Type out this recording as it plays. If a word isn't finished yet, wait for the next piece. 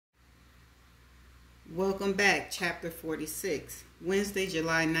Welcome back, Chapter 46, Wednesday,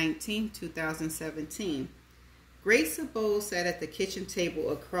 July 19, 2017. Grace Sabole sat at the kitchen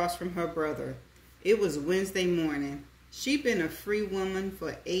table across from her brother. It was Wednesday morning. She'd been a free woman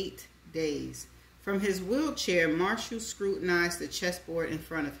for 8 days. From his wheelchair, Marshall scrutinized the chessboard in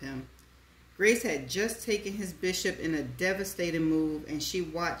front of him. Grace had just taken his bishop in a devastating move, and she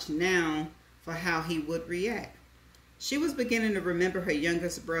watched now for how he would react. She was beginning to remember her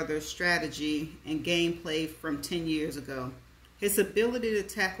youngest brother's strategy and gameplay from 10 years ago. His ability to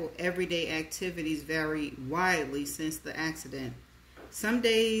tackle everyday activities varied widely since the accident. Some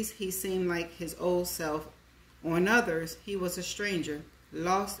days he seemed like his old self. On others, he was a stranger,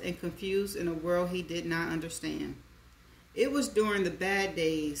 lost and confused in a world he did not understand. It was during the bad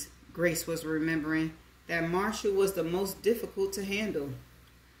days, Grace was remembering, that Marshall was the most difficult to handle.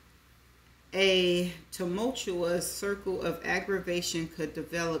 A tumultuous circle of aggravation could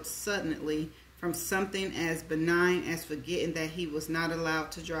develop suddenly from something as benign as forgetting that he was not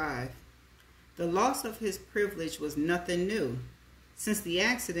allowed to drive. The loss of his privilege was nothing new. Since the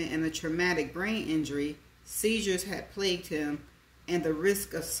accident and the traumatic brain injury, seizures had plagued him, and the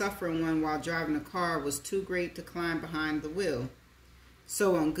risk of suffering one while driving a car was too great to climb behind the wheel.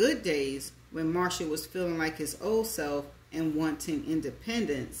 So on good days, when Marshall was feeling like his old self and wanting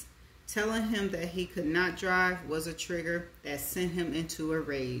independence, telling him that he could not drive was a trigger that sent him into a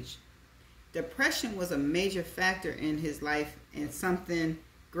rage. Depression was a major factor in his life, and something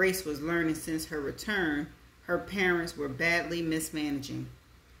Grace was learning since her return. Her parents were badly mismanaging.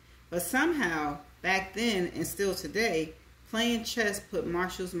 But somehow, back then and still today, playing chess put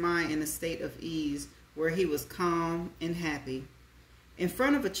Marshall's mind in a state of ease where he was calm and happy. In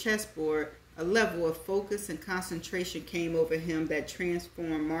front of a chessboard, a level of focus and concentration came over him that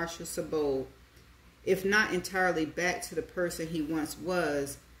transformed Marshall Sabole, if not entirely back to the person he once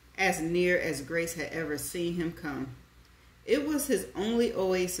was, as near as Grace had ever seen him come. It was his only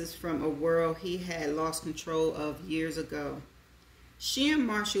oasis from a world he had lost control of years ago. She and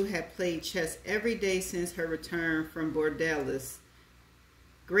Marshall had played chess every day since her return from Bordellis.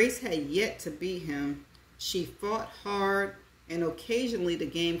 Grace had yet to beat him. She fought hard, and occasionally the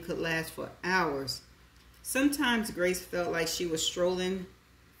game could last for hours. Sometimes Grace felt like she was strolling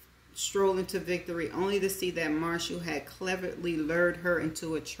to victory, only to see that Marshall had cleverly lured her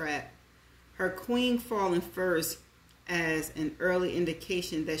into a trap, her queen falling first as an early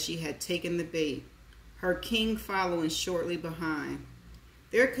indication that she had taken the bait, her king following shortly behind.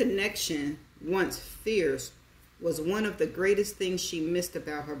 Their connection, once fierce, was one of the greatest things she missed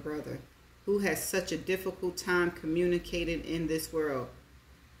about her brother, who had such a difficult time communicating in this world.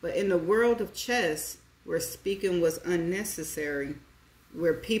 But in the world of chess, where speaking was unnecessary,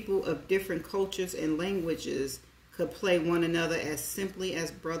 where people of different cultures and languages could play one another as simply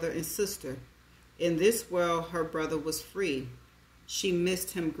as brother and sister, in this world her brother was free. She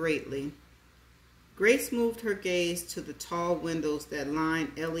missed him greatly. Grace moved her gaze to the tall windows that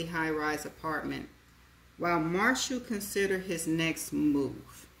lined Ellie high-rise apartment, while Marshall considered his next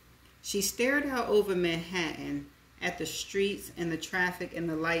move. She stared out over Manhattan at the streets and the traffic and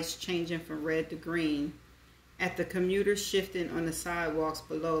the lights changing from red to green, at the commuters shifting on the sidewalks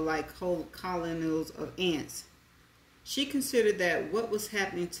below like whole colonies of ants. She considered that what was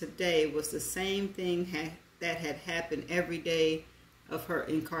happening today was the same thing that had happened every day of her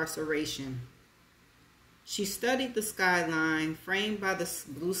incarceration. She studied the skyline, framed by the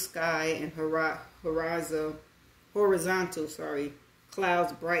blue sky and horizontal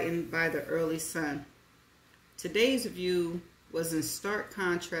clouds brightened by the early sun. Today's view was in stark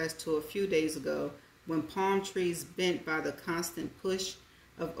contrast to a few days ago, when palm trees bent by the constant push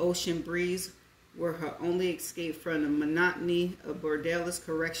of ocean breeze were her only escape from the monotony of Bordellis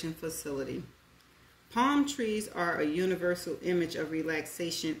Correction Facility. Palm trees are a universal image of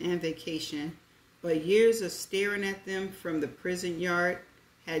relaxation and vacation, but years of staring at them from the prison yard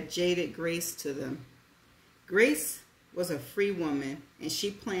had jaded Grace to them. Grace was a free woman, and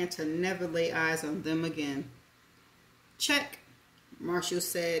she planned to never lay eyes on them again. "Check," Marshall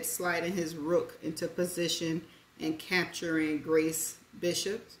said, sliding his rook into position and capturing Grace's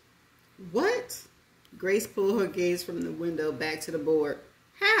bishop. "What?" Grace pulled her gaze from the window back to the board.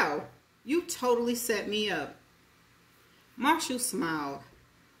 "How? You totally set me up." Marshall smiled.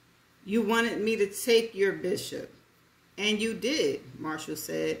 "You wanted me to take your bishop." "And you did," Marshall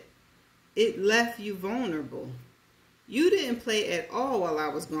said. "It left you vulnerable." "You didn't play at all while I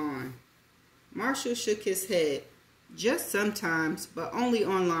was gone." Marshall shook his head. "Just sometimes, but only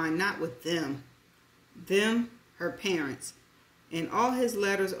online, not with them." Them, her parents. In all his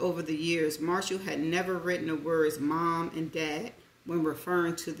letters over the years, Marshall had never written the words mom and dad when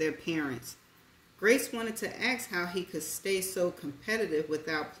referring to their parents. Grace wanted to ask how he could stay so competitive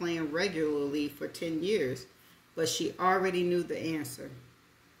without playing regularly for 10 years, but she already knew the answer.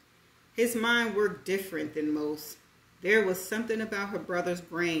 His mind worked different than most. There was something about her brother's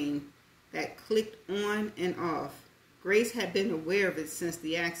brain that clicked on and off. Grace had been aware of it since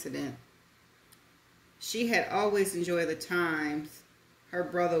the accident. She had always enjoyed the times her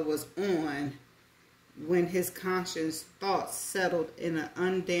brother was on when his conscious thoughts settled in an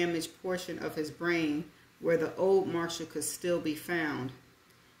undamaged portion of his brain where the old Marshall could still be found.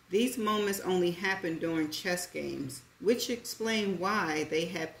 These moments only happened during chess games, which explained why they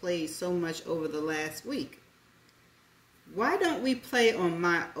had played so much over the last week. "Why don't we play on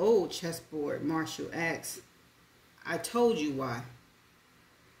my old chessboard?" Marshall asked. "I told you why.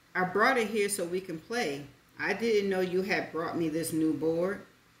 I brought it here so we can play. I didn't know you had brought me this new board."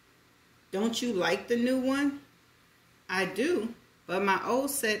 "Don't you like the new one?" "I do, but my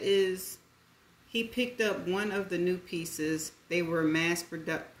old set is..." He picked up one of the new pieces. They were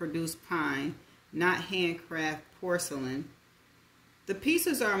mass-produced pine, not handcraft porcelain. "The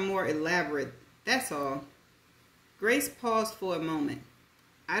pieces are more elaborate, that's all." Grace paused for a moment.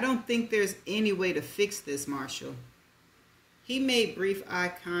 "I don't think there's any way to fix this, Marshall." He made brief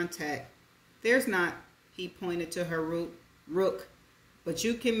eye contact. "There's not," he pointed to her rook, "but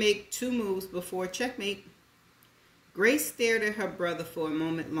you can make 2 moves before checkmate." Grace stared at her brother for a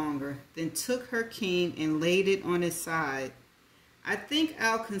moment longer, then took her king and laid it on his side. "I think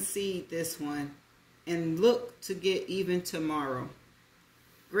I'll concede this one and look to get even tomorrow."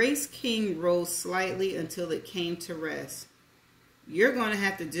 Grace's king rose slightly until it came to rest. "You're going to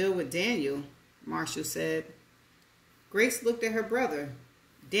have to deal with Daniel," Marshall said. Grace looked at her brother.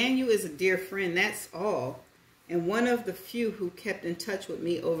 "Daniel is a dear friend, that's all, and one of the few who kept in touch with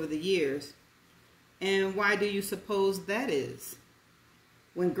me over the years." "And why do you suppose that is?"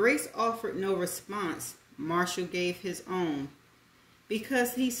 When Grace offered no response, Marshall gave his own.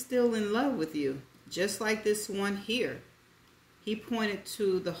 "Because he's still in love with you, just like this one here." He pointed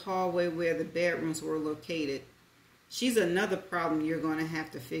to the hallway where the bedrooms were located. "She's another problem you're going to have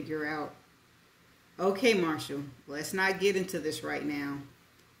to figure out." "Okay, Marshall, let's not get into this right now."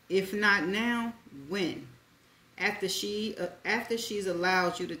 "If not now, when? After she's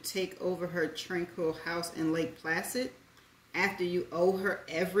allowed you to take over her tranquil house in Lake Placid? After you owe her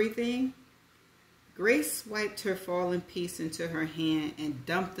everything?" Grace swiped her fallen piece into her hand and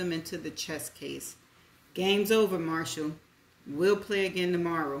dumped them into the chess case. "Game's over, Marshall. We'll play again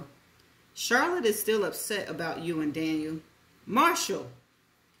tomorrow. Charlotte is still upset about you and Daniel." "Marshall!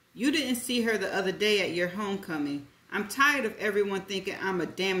 You didn't see her the other day at your homecoming. I'm tired of everyone thinking I'm a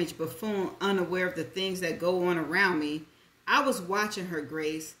damaged buffoon unaware of the things that go on around me. I was watching her,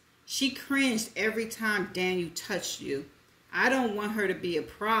 Grace. She cringed every time Daniel touched you. I don't want her to be a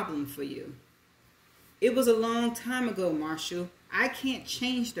problem for you." "It was a long time ago, Marshall. I can't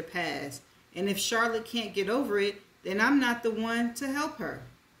change the past. And if Charlotte can't get over it, then I'm not the one to help her."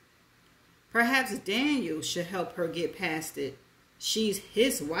 "Perhaps Daniel should help her get past it. She's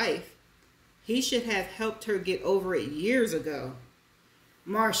his wife. He should have helped her get over it years ago."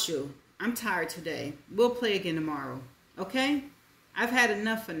 "Marshall, I'm tired today. We'll play again tomorrow. Okay? I've had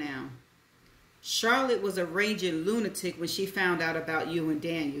enough for now." "Charlotte was a raging lunatic when she found out about you and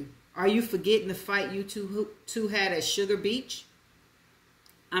Daniel. Are you forgetting the fight you two had at Sugar Beach?"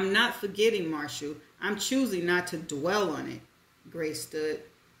 "I'm not forgetting, Marshall. I'm choosing not to dwell on it." Grace stood.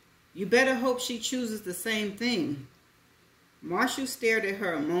 "You better hope she chooses the same thing." Marshall stared at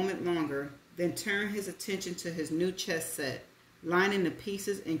her a moment longer, then turned his attention to his new chess set, lining the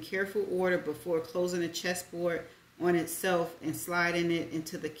pieces in careful order before closing the chessboard on itself and sliding it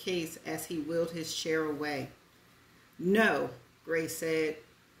into the case as he wheeled his chair away. "No," Grace said.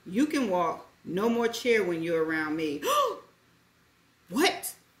 "You can walk. No more chair when you're around me."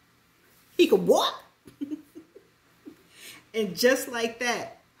 "What? He could walk?" And just like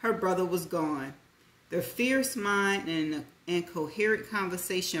that, her brother was gone. The fierce mind and coherent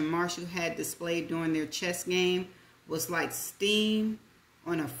conversation Marshall had displayed during their chess game was like steam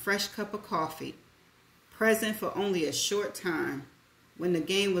on a fresh cup of coffee, present for only a short time. When the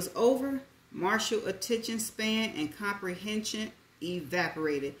game was over, Marshall's attention span and comprehension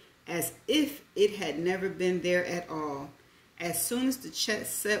evaporated, as if it had never been there at all. As soon as the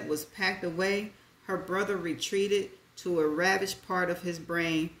chess set was packed away, her brother retreated to a ravaged part of his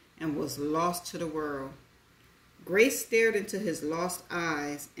brain and was lost to the world. Grace stared into his lost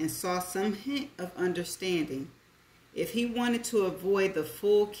eyes and saw some hint of understanding. If he wanted to avoid the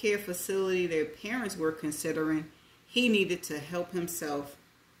full care facility their parents were considering, he needed to help himself.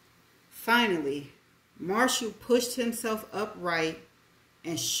 Finally, Marshall pushed himself upright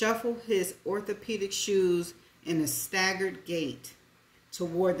and shuffled his orthopedic shoes in a staggered gait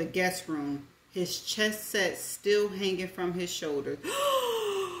toward the guest room, his chest set still hanging from his shoulders.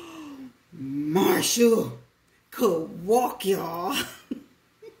 Marshall could walk, y'all.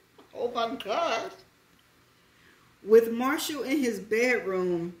 Oh my gosh. With Marshall in his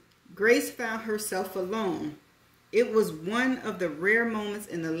bedroom, Grace found herself alone. It was one of the rare moments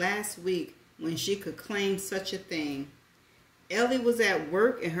in the last week when she could claim such a thing. Ellie was at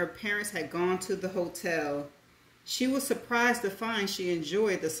work and her parents had gone to the hotel. She was surprised to find she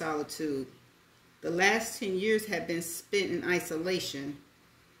enjoyed the solitude. The last 10 years had been spent in isolation.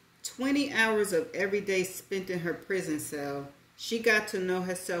 20 hours of every day spent in her prison cell. She got to know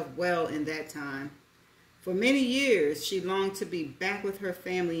herself well in that time. For many years, she longed to be back with her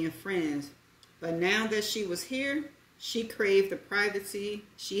family and friends. But now that she was here, she craved the privacy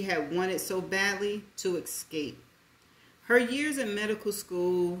she had wanted so badly to escape. Her years in medical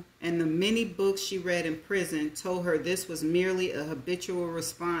school and the many books she read in prison told her this was merely a habitual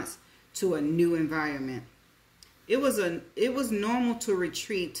response to a new environment. It was normal to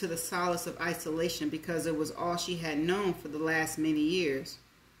retreat to the solace of isolation because it was all she had known for the last many years.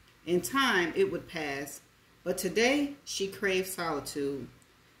 In time, it would pass, but today she craved solitude.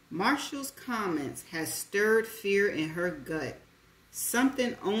 Marshall's comments had stirred fear in her gut,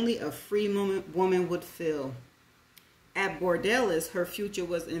 something only a free woman would feel. At Bordellis, her future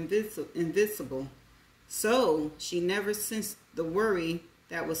was invisible, so she never sensed the worry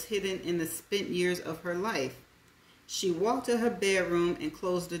that was hidden in the spent years of her life. She walked to her bedroom and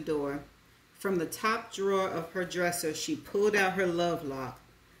closed the door. From the top drawer of her dresser, she pulled out her love lock,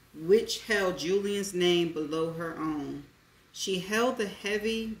 which held Julian's name below her own. She held the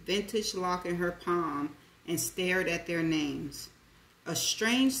heavy vintage lock in her palm and stared at their names. A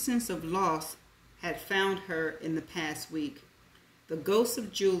strange sense of loss had found her in the past week. The ghost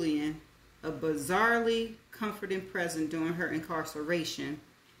of Julian, a bizarrely comforting presence during her incarceration,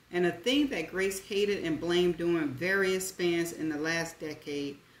 and a thing that Grace hated and blamed during various spans in the last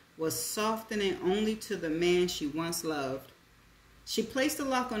decade, was softening only to the man she once loved. She placed the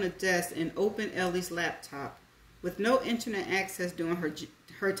lock on the desk and opened Ellie's laptop. With no internet access during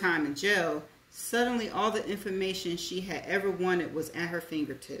her time in jail, suddenly all the information she had ever wanted was at her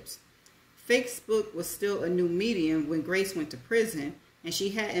fingertips. Facebook was still a new medium when Grace went to prison, and she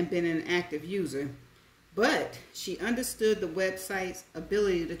hadn't been an active user. But she understood the website's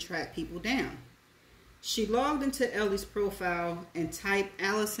ability to track people down. She logged into Ellie's profile and typed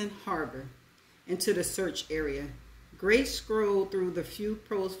Allison Harbor into the search area. Grace scrolled through the few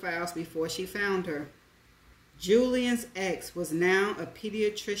profiles before she found her. Julian's ex was now a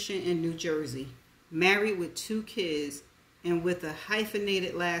pediatrician in New Jersey, married with 2 kids, and with a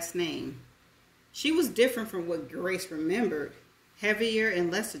hyphenated last name. She was different from what Grace remembered, heavier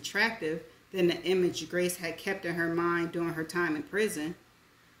and less attractive than the image Grace had kept in her mind during her time in prison.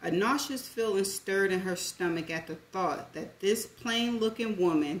 A nauseous feeling stirred in her stomach at the thought that this plain-looking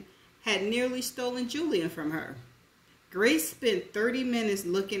woman had nearly stolen Julian from her. Grace spent 30 minutes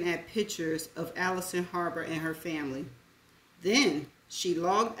looking at pictures of Allison Harbor and her family. Then she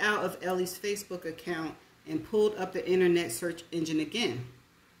logged out of Ellie's Facebook account and pulled up the internet search engine again.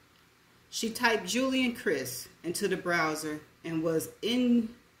 She typed Julian Chris into the browser and was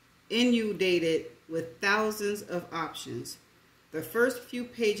inundated with thousands of options. The first few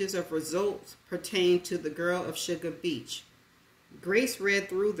pages of results pertained to the girl of Sugar Beach. Grace read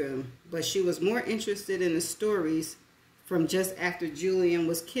through them, but she was more interested in the stories from just after Julian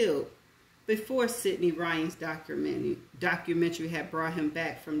was killed, before Sidney Ryan's documentary had brought him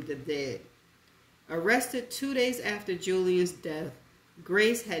back from the dead. Arrested 2 days after Julian's death,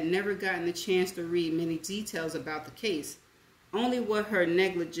 Grace had never gotten the chance to read many details about the case, only what her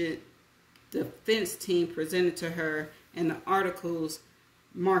negligent defense team presented to her and the articles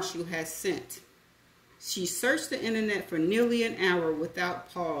Marshall had sent. She searched the internet for nearly an hour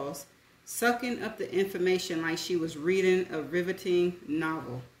without pause, sucking up the information like she was reading a riveting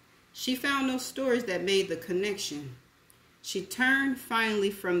novel. She found no stories that made the connection. She turned finally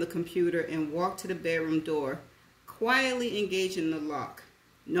from the computer and walked to the bedroom door, quietly engaging the lock.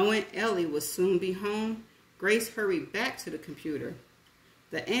 Knowing Ellie would soon be home, Grace hurried back to the computer.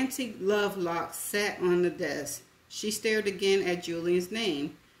 The antique love lock sat on the desk. She stared again at Julian's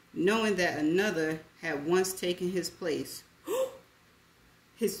name, knowing that another had once taken his place.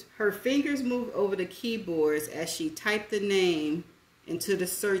 Her fingers moved over the keyboards as she typed the name into the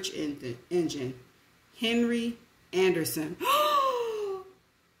search engine. Henry Anderson.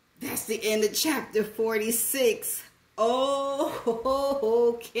 That's the end of chapter 46.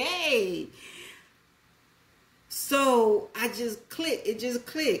 Oh, okay. So I just clicked. It just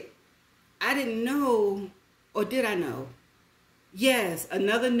clicked. I didn't know, or did I know? Yes,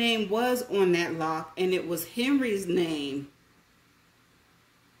 another name was on that lock, and it was Henry's name.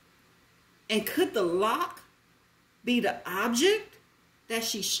 And could the lock be the object that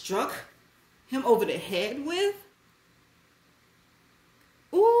she struck him over the head with?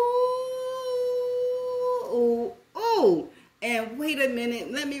 Ooh, ooh. And wait a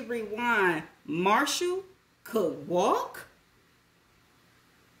minute, let me rewind. Marshall could walk?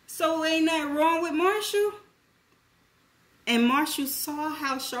 So ain't nothing wrong with Marshall? And Marshall saw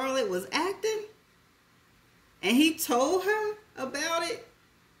how Charlotte was acting? And he told her about it?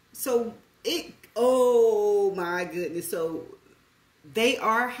 So oh my goodness. So they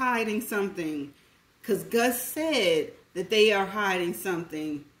are hiding something. Because Gus said that they are hiding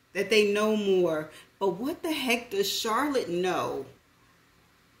something. That they know more. But what the heck does Charlotte know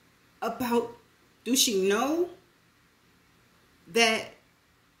about? Do she know that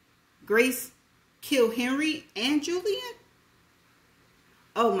Grace killed Henry and Julian?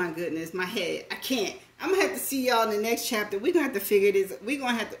 Oh my goodness, my head. I can't. I'm going to have to see y'all in the next chapter. We're going to have to figure this. We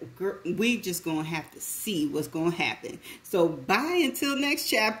just going to have to see what's going to happen. So bye until next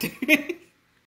chapter.